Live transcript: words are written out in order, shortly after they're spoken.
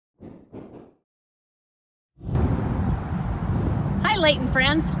Layton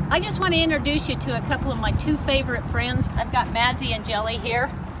friends. I just want to introduce you to a couple of my two favorite friends. I've got Mazzie and Gelli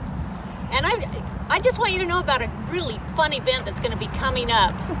here. And I just want you to know about a really fun event that's going to be coming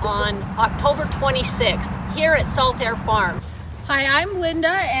up on October 26th here at Saltaire Farm. Hi, I'm Linda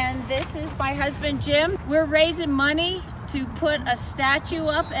and this is my husband Jim. We're raising money to put a statue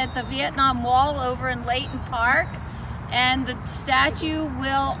up at the Vietnam Wall over in Layton Park. And the statue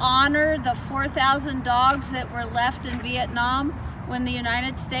will honor the 4,000 dogs that were left in Vietnam when the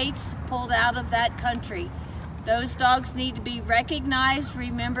United States pulled out of that country. Those dogs need to be recognized,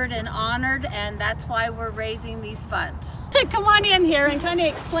 remembered, and honored, and that's why we're raising these funds. Come on in here and kind of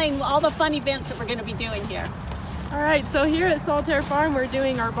explain all the fun events that we're going to be doing here. All right, so here at Saltaire Farm, we're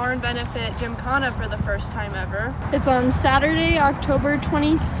doing our barn benefit Gymkhana for the first time ever. It's on Saturday, October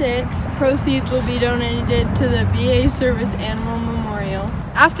 26th. Proceeds will be donated to the VA Service Animal Memorial.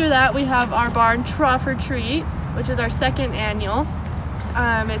 After that, we have our barn Trough or Treat, which is our second annual.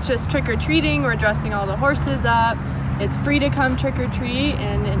 It's just trick-or-treating. We're dressing all the horses up. It's free to come trick-or-treat,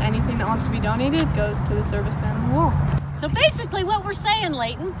 and anything that wants to be donated goes to the service animal wall. So basically what we're saying,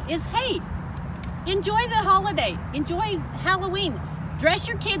 Layton, is hey, enjoy the holiday, enjoy Halloween. Dress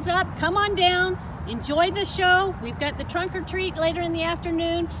your kids up, come on down, enjoy the show. We've got the trunk or treat later in the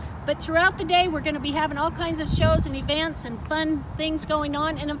afternoon, but throughout the day we're going to be having all kinds of shows and events and fun things going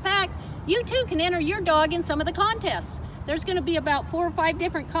on. And in fact, you too can enter your dog in some of the contests. There's going to be about 4 or 5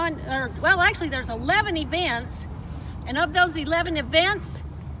 different actually there's 11 events, and of those 11 events,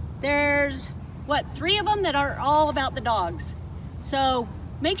 there's 3 of them that are all about the dogs. So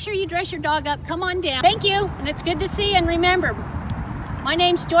make sure you dress your dog up, come on down. Thank you, and it's good to see you. And remember, my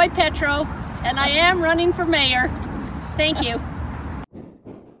name's Petro, and I am running for mayor. Thank you.